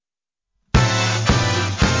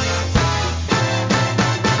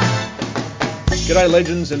G'day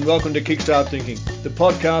legends and welcome to Kickstart Thinking, the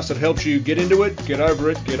podcast that helps you get into it, get over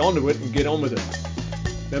it, get onto it and get on with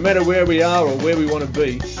it. No matter where we are or where we want to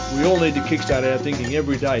be, we all need to kickstart our thinking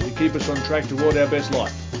every day to keep us on track toward our best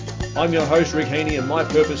life. I'm your host Rick Heaney, and my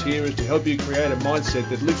purpose here is to help you create a mindset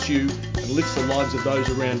that lifts you and lifts the lives of those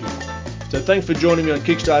around you. So thanks for joining me on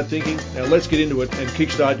Kickstart Thinking. Now let's get into it and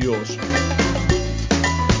kickstart yours.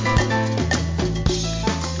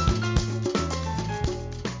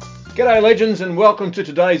 G'day legends and welcome to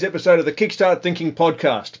today's episode of the Kickstart Thinking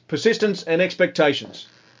podcast, Persistence and Expectations.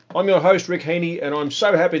 I'm your host Rick Heaney, and I'm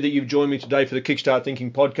so happy that you've joined me today for the Kickstart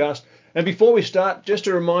Thinking podcast. And before we start, just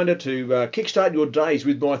a reminder to kickstart your days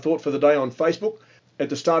with my thought for the day on Facebook at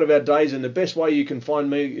the start of our days, and the best way you can find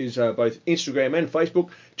me is both Instagram and Facebook.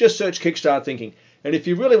 Just search Kickstart Thinking. And if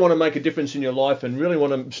you really want to make a difference in your life and really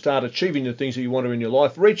want to start achieving the things that you want to in your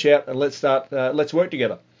life, reach out and let's work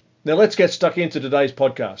together. Now let's get stuck into today's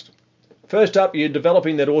podcast. First up, you're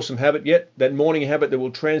developing that awesome habit yet? That morning habit that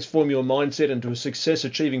will transform your mindset into a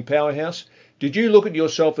success-achieving powerhouse? Did you look at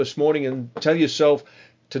yourself this morning and tell yourself,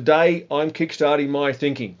 today I'm kickstarting my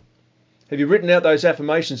thinking? Have you written out those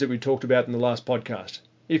affirmations that we talked about in the last podcast?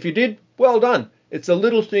 If you did, well done. It's the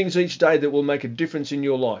little things each day that will make a difference in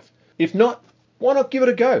your life. If not, why not give it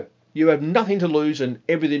a go? You have nothing to lose and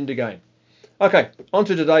everything to gain. Okay, on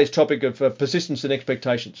to today's topic of persistence and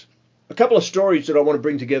expectations. A couple of stories that I want to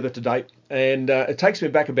bring together today, and it takes me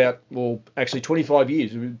back about, 25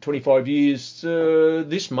 years. 25 years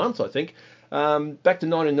this month, I think, back to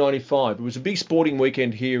 1995. It was a big sporting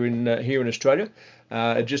weekend here in Australia.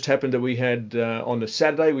 It just happened that we had, on the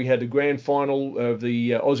Saturday, we had the grand final of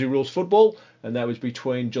the Aussie Rules football, and that was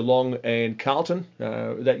between Geelong and Carlton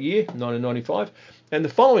that year, 1995. And the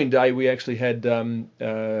following day, we actually had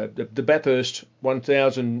the Bathurst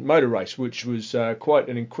 1000 motor race, which was quite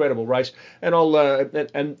an incredible race. And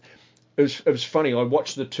it was funny. I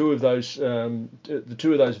watched the two of those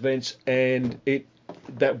events, and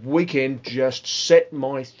that weekend just set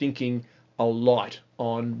my thinking alight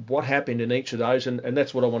on what happened in each of those, and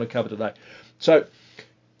that's what I want to cover today. So,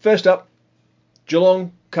 first up,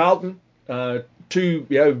 Geelong, Carlton. Two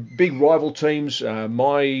big rival teams.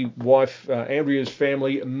 My wife Andrea's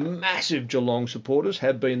family, massive Geelong supporters,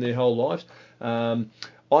 have been their whole lives. I'm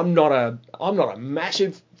not a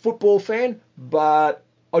massive football fan, but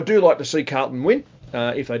I do like to see Carlton win.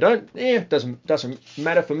 If they don't, it doesn't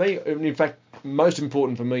matter for me. In fact, most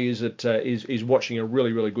important for me is watching a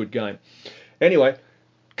really, really good game. Anyway,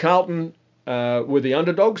 Carlton were the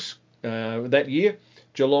underdogs that year.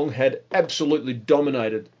 Geelong had absolutely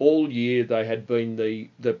dominated all year. They had been the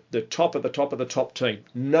top of the top of the top team.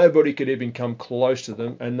 Nobody could even come close to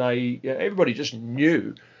them, and everybody just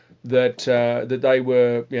knew that they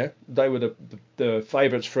were the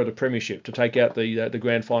favourites for the premiership to take out the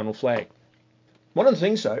grand final flag. One of the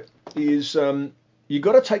things though is you've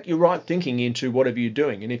got to take your right thinking into whatever you're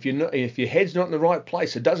doing. And if your head's not in the right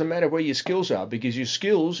place, it doesn't matter where your skills are, because your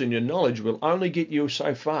skills and your knowledge will only get you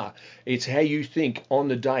so far. It's how you think on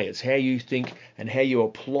the day. It's how you think and how you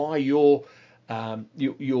apply your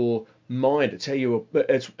mind.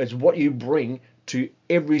 It's what you bring to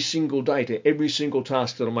every single day, to every single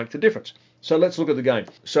task that'll make the difference. So let's look at the game.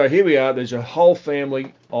 So here we are. There's a whole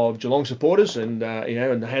family of Geelong supporters, and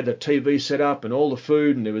and they had the TV set up and all the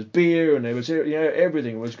food, and there was beer, and there was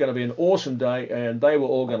everything. It was going to be an awesome day, and they were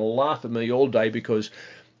all going to laugh at me all day because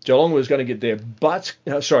Geelong was going to get their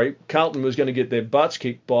Carlton was going to get their butts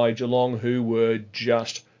kicked by Geelong, who were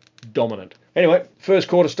just dominant. Anyway, first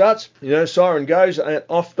quarter starts. Siren goes, and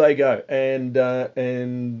off they go,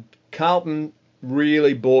 and Carlton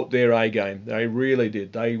really bought their A game. They really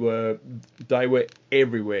did. They were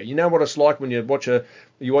everywhere. You know what it's like when you watch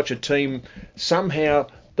a team. Somehow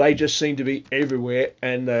they just seem to be everywhere,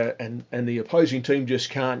 and the opposing team just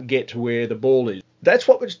can't get to where the ball is. That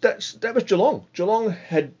was Geelong. Geelong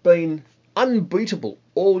had been unbeatable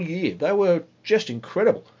all year. They were just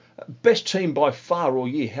incredible. Best team by far all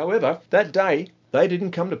year. However, that day they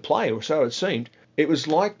didn't come to play, or so it seemed. It was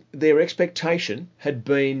like their expectation had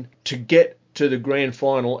been to get to the grand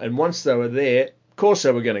final, and once they were there, of course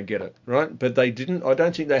they were going to get it, right? But they didn't. I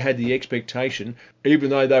don't think they had the expectation, even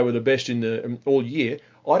though they were the best in all year.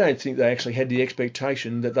 I don't think they actually had the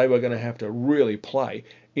expectation that they were going to have to really play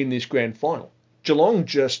in this grand final. Geelong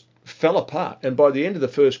just fell apart, and by the end of the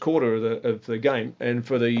first quarter of the game, and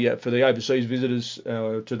for the overseas visitors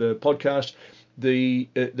to the podcast, the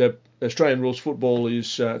Australian rules football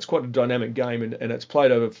is it's quite a dynamic game, and it's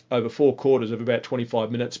played over 4 quarters of about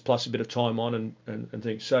 25 minutes plus a bit of time on and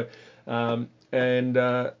things. So and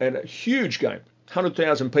a huge game,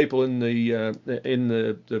 100,000 people in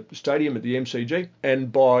the stadium at the MCG,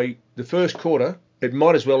 and by the first quarter, it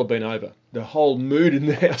might as well have been over. The whole mood in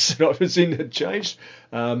the house that I was in had changed.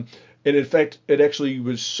 And in fact, it actually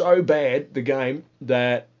was so bad, the game,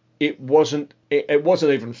 that it wasn't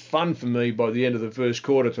even fun for me by the end of the first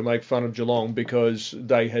quarter to make fun of Geelong, because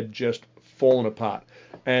they had just fallen apart.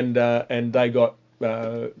 And they got,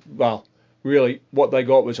 really what they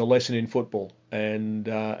got was a lesson in football. In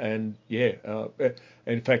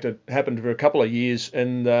fact, it happened for a couple of years,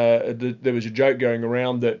 and there was a joke going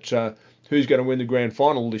around that who's going to win the grand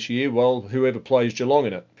final this year? Well, whoever plays Geelong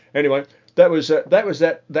in it. Anyway, that was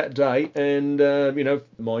that day, and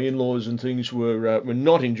my in-laws and things were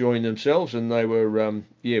not enjoying themselves, and they were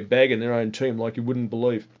bagging their own team like you wouldn't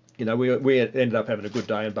believe. We ended up having a good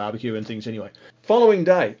day and barbecue and things anyway. Following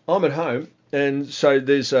day, I'm at home. And so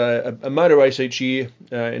there's a motor race each year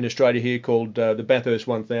in Australia here called the Bathurst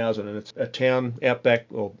 1000, and it's a town outback,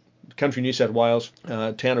 or country New South Wales,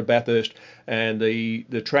 town of Bathurst, and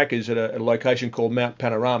the track is at a location called Mount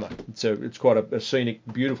Panorama. So it's quite a scenic,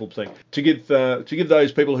 beautiful thing. To give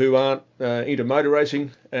those people who aren't into motor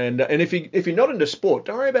racing, and if you're not into sport,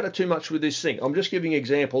 don't worry about it too much with this thing. I'm just giving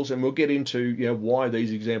examples, and we'll get into why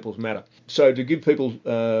these examples matter. So to give people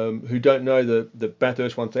who don't know the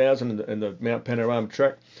Bathurst 1000 and the Mount Panorama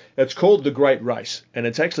track, it's called the Great Race, and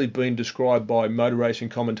it's actually been described by motor racing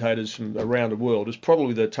commentators from around the world as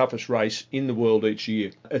probably the toughest race in the world each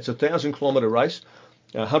year. It's a 1,000-kilometre race,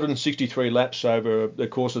 163 laps over the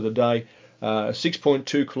course of the day, a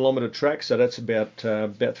 6.2 kilometre track, so that's about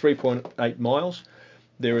 3.8 miles.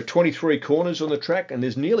 There are 23 corners on the track, and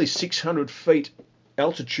there's nearly 600 feet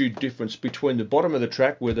altitude difference between the bottom of the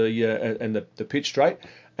track where the pit straight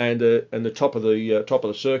and the top of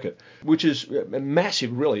the circuit, which is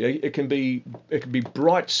massive, really. It can be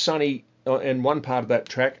bright, sunny in one part of that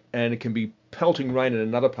track, and it can be pelting rain in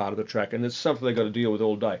another part of the track, and it's something they've got to deal with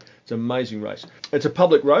all day. It's an amazing race. It's a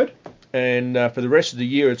public road, and for the rest of the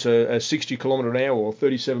year, it's a 60 kilometre an hour or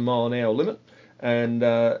 37 mile an hour limit. And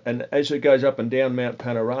as it goes up and down Mount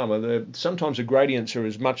Panorama, sometimes the gradients are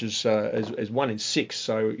as much as 1 in 6.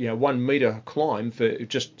 So 1 metre climb for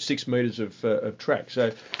just 6 metres of track.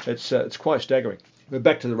 So it's quite staggering. But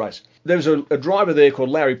back to the race. There was a driver there called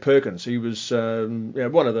Larry Perkins. He was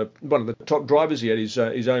one of the top drivers. He had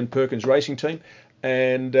his own Perkins racing team,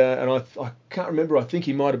 and I can't remember. I think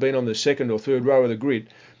he might have been on the second or third row of the grid,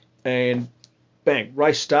 and bang,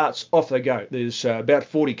 race starts, off they go. There's about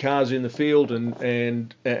 40 cars in the field,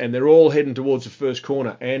 and they're all heading towards the first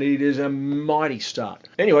corner, and it is a mighty start.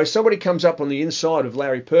 Anyway, somebody comes up on the inside of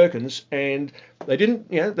Larry Perkins, and they didn't,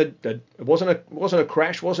 it wasn't a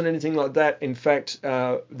crash, wasn't anything like that. In fact,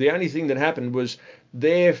 the only thing that happened was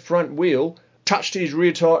their front wheel touched his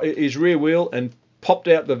rear wheel and popped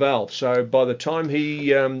out the valve. So by the time he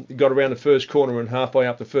got around the first corner and halfway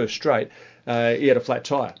up the first straight, he had a flat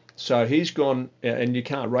tyre. So he's gone, and you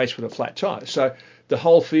can't race with a flat tyre. So the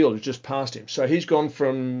whole field has just passed him. So he's gone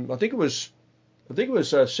from, I think it was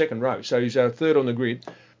second row. So he's third on the grid.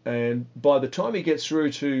 And by the time he gets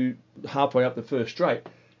through to halfway up the first straight,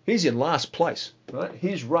 he's in last place. Right?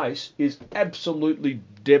 His race is absolutely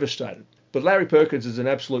devastated. But Larry Perkins is an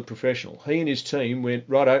absolute professional. He and his team went,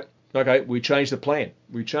 righto, okay, we changed the plan.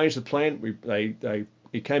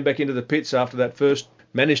 He came back into the pits after that first,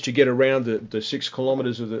 managed to get around the 6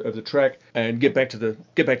 kilometres of the track and get back to the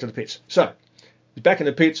pits. So he's back in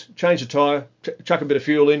the pits, change the tyre, chuck a bit of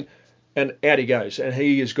fuel in, and out he goes. And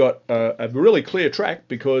he has got a really clear track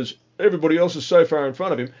because everybody else is so far in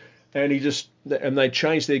front of him. And they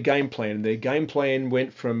changed their game plan. Their game plan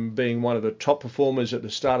went from being one of the top performers at the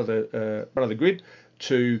start of the front of the grid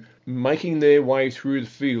to making their way through the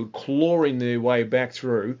field, clawing their way back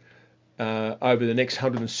through over the next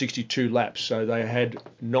 162 laps. So they had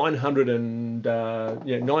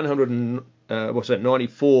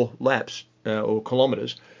 94 laps or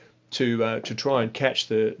kilometres to try and catch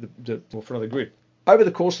the front of the grid. Over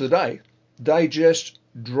the course of the day, they just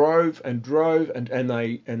drove and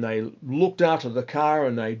they looked after the car,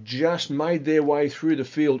 and they just made their way through the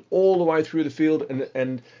field, all the way through the field,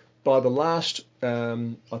 and by the last,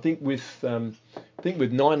 I think with 9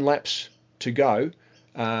 laps to go,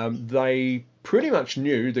 they pretty much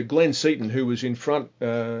knew that Glenn Seaton, who was in front,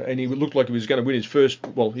 and he looked like he was going to win his first.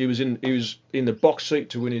 Well, he was in the box seat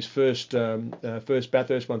to win his first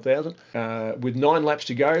Bathurst 1000. With 9 laps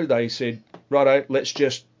to go, they said, righto, let's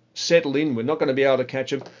just settle in. We're not going to be able to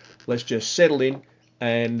catch them. Let's just settle in.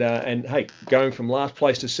 And hey, going from last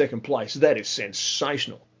place to second place, that is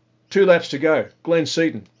sensational. 2 laps to go. Glenn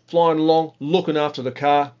Seaton flying along, looking after the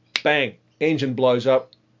car. Bang, engine blows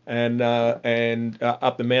up. and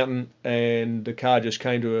up the mountain, and the car just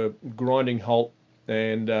came to a grinding halt,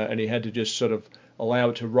 and he had to just sort of allow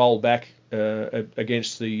it to roll back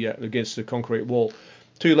against the concrete wall.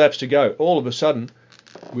 2 laps to go. All of a sudden,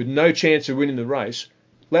 with no chance of winning the race,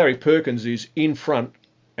 Larry Perkins is in front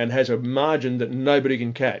and has a margin that nobody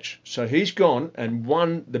can catch. So he's gone and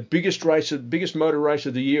won the biggest motor race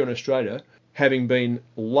of the year in Australia, having been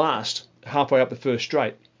last halfway up the first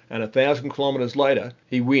straight. And 1,000 kilometres later,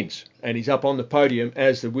 he wins, and he's up on the podium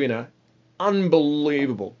as the winner.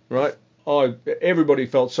 Unbelievable, right? Everybody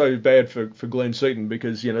felt so bad for Glenn Seton,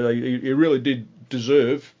 because he really did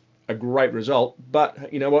deserve a great result.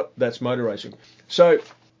 But you know what? That's motor racing. So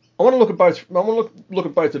I want to look at both. I want to look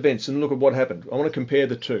at both events and look at what happened. I want to compare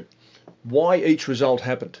the two. Why each result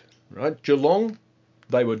happened, right? Geelong,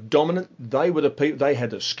 they were dominant. They were the people. They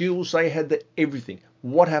had the skills. They had the everything.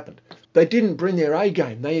 What happened? They didn't bring their A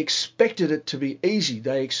game. They expected it to be easy.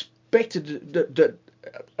 They expected that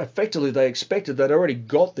effectively they expected they'd already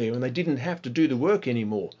got there and they didn't have to do the work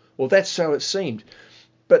anymore. Well, that's how it seemed.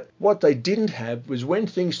 But what they didn't have was, when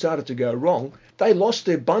things started to go wrong, they lost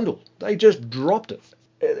their bundle. They just dropped it.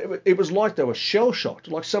 It was like they were shell-shocked,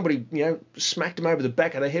 like somebody smacked them over the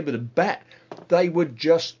back of the head with a bat. They were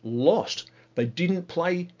just lost. They didn't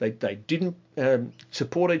play. They didn't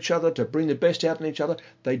support each other to bring the best out in each other.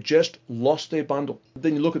 They just lost their bundle.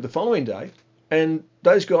 Then you look at the following day, and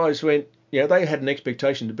those guys went, they had an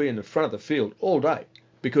expectation to be in the front of the field all day,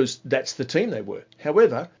 because that's the team they were.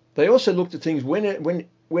 However, they also looked at things when it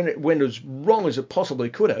went as wrong as it possibly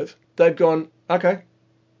could have. They've gone, okay,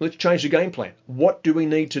 let's change the game plan. What do we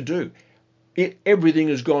need to do? Everything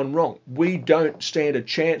has gone wrong. We don't stand a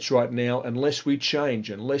chance right now unless we change,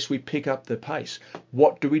 unless we pick up the pace.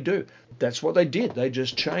 What do we do? That's what they did. They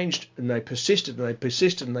just changed, and they persisted, and they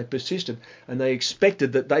persisted, and they persisted, and they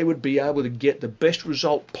expected that they would be able to get the best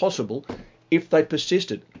result possible if they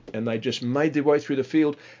persisted. And they just made their way through the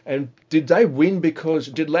field. And did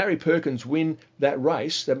Larry Perkins win that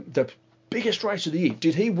race, the biggest race of the year?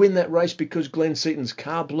 Did he win that race because Glenn Seton's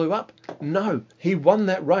car blew up? No, he won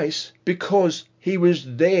that race because he was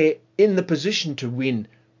there in the position to win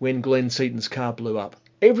when Glenn Seton's car blew up.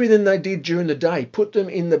 Everything they did during the day put them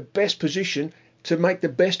in the best position to make the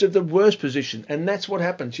best of the worst position. And that's what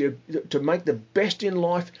happens. To make the best in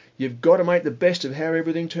life, you've got to make the best of how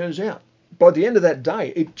everything turns out. By the end of that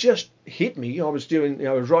day, it just hit me. I was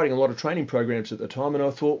writing a lot of training programs at the time, and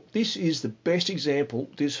I thought, this is the best example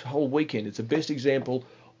this whole weekend. It's the best example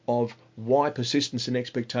of why persistence and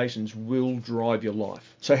expectations will drive your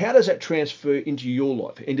life. So how does that transfer into your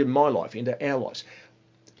life, into my life, into our lives?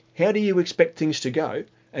 How do you expect things to go?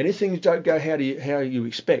 And if things don't go how you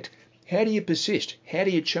expect, how do you persist? How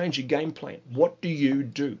do you change your game plan? What do you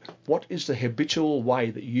do? What is the habitual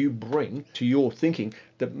way that you bring to your thinking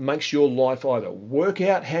that makes your life either work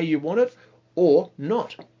out how you want it or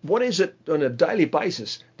not? What is it on a daily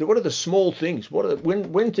basis? What are the small things?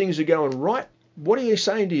 When things are going right, what are you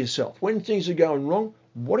saying to yourself? When things are going wrong,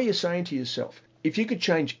 what are you saying to yourself? If you could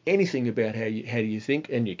change anything about how do you think,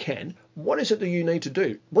 and you can, what is it that you need to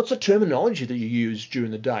do? What's the terminology that you use during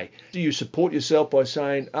the day? Do you support yourself by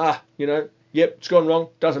saying, yep, it's gone wrong,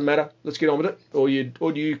 doesn't matter, let's get on with it?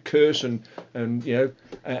 Or do you curse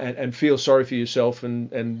and feel sorry for yourself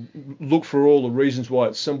and look for all the reasons why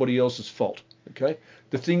it's somebody else's fault? Okay?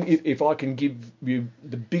 The thing, if I can give you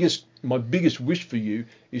my biggest wish for you,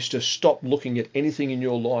 is to stop looking at anything in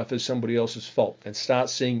your life as somebody else's fault and start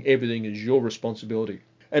seeing everything as your responsibility.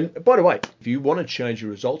 And by the way, if you want to change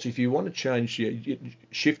your results, if you want to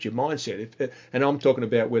shift your mindset, and I'm talking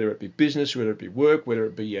about whether it be business, whether it be work, whether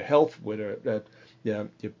it be your health, whether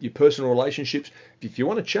your personal relationships, if you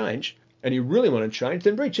want to change and you really want to change,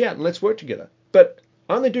 then reach out and let's work together. But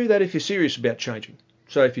only do that if you're serious about changing.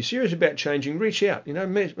 So if you're serious about changing, reach out.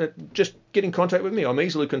 Just get in contact with me. I'm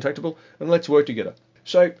easily contactable, and let's work together.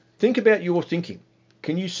 So think about your thinking.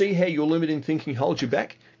 Can you see how your limiting thinking holds you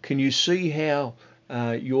back? Can you see how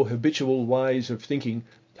your habitual ways of thinking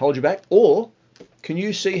hold you back? Or can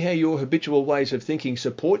you see how your habitual ways of thinking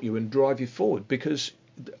support you and drive you forward? Because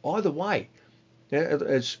either way,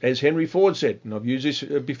 as Henry Ford said, and I've used this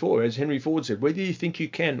before, as Henry Ford said, whether you think you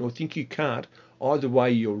can or think you can't, either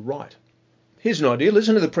way you're right. Here's an idea.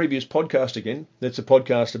 Listen to the previous podcast again. That's a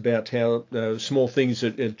podcast about how small things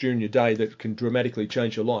during your day that can dramatically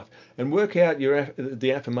change your life. And work out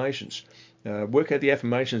the affirmations. Work out the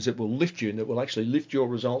affirmations that will lift you and that will actually lift your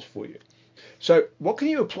results for you. So what can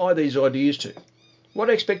you apply these ideas to?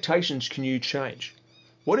 What expectations can you change?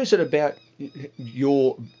 What is it about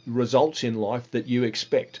your results in life that you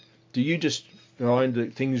expect? Do you just find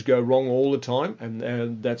that things go wrong all the time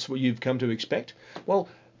and that's what you've come to expect? Well,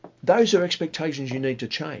 those are expectations you need to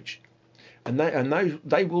change. And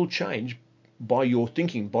they will change by your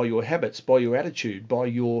thinking, by your habits, by your attitude,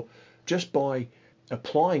 just by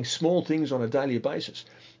applying small things on a daily basis.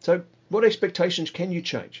 So what expectations can you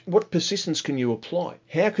change? What persistence can you apply?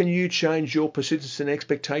 How can you change your persistence and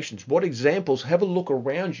expectations? What examples? Have a look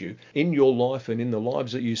around you in your life and in the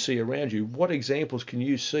lives that you see around you. What examples can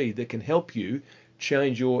you see that can help you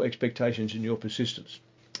change your expectations and your persistence?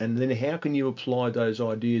 And then how can you apply those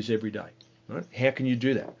ideas every day? Right? How can you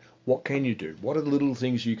do that? What can you do? What are the little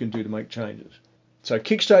things you can do to make changes? So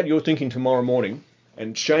kickstart your thinking tomorrow morning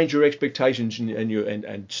and change your expectations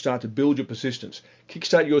and start to build your persistence.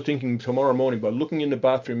 Kickstart your thinking tomorrow morning by looking in the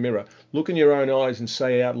bathroom mirror, look in your own eyes and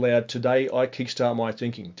say out loud, today I kickstart my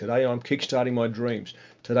thinking. Today I'm kickstarting my dreams.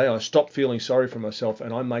 Today I stop feeling sorry for myself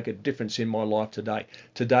and I make a difference in my life today.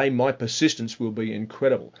 Today my persistence will be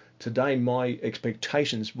incredible. Today my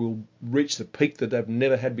expectations will reach the peak that they've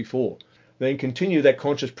never had before. Then continue that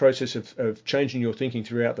conscious process of changing your thinking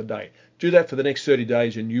throughout the day. Do that for the next 30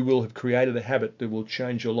 days and you will have created a habit that will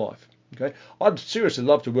change your life. Okay? I'd seriously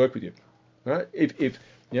love to work with you. Right?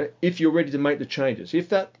 If you're ready to make the changes.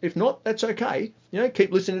 If not, that's okay.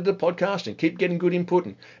 Keep listening to the podcast and keep getting good input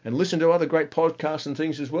and listen to other great podcasts and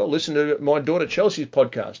things as well. Listen to my daughter Chelsea's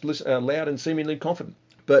podcast, Loud and Seemingly Confident.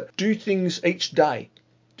 But do things each day.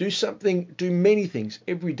 Do many things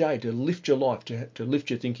every day to lift your life, to lift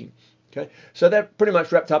your thinking. Okay, so that pretty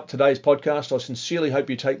much wrapped up today's podcast. I sincerely hope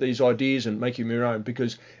you take these ideas and make them your own,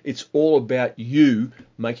 because it's all about you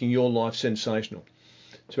making your life sensational.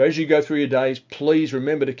 So as you go through your days, please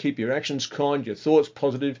remember to keep your actions kind, your thoughts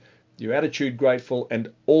positive, your attitude grateful,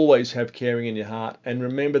 and always have caring in your heart. And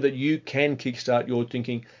remember that you can kickstart your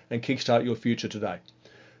thinking and kickstart your future today.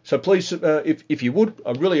 So please, if you would,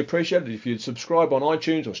 I'd really appreciate it if you'd subscribe on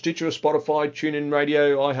iTunes or Stitcher or Spotify, TuneIn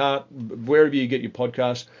Radio, iHeart, wherever you get your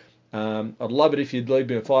podcasts. I'd love it if you'd leave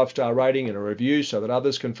me a 5-star rating and a review so that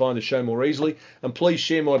others can find the show more easily. And please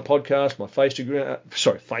share my podcast, my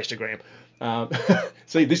Faceagram.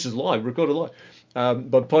 See, this is live, recorded live.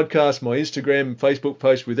 My podcast, my Instagram, Facebook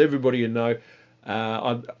post with everybody you know.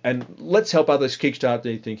 And let's help others kickstart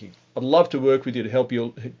their thinking. I'd love to work with you to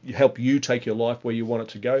help you take your life where you want it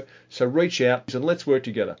to go. So reach out and let's work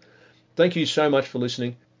together. Thank you so much for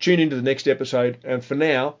listening. Tune into the next episode. And for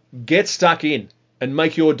now, get stuck in and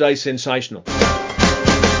make your day sensational.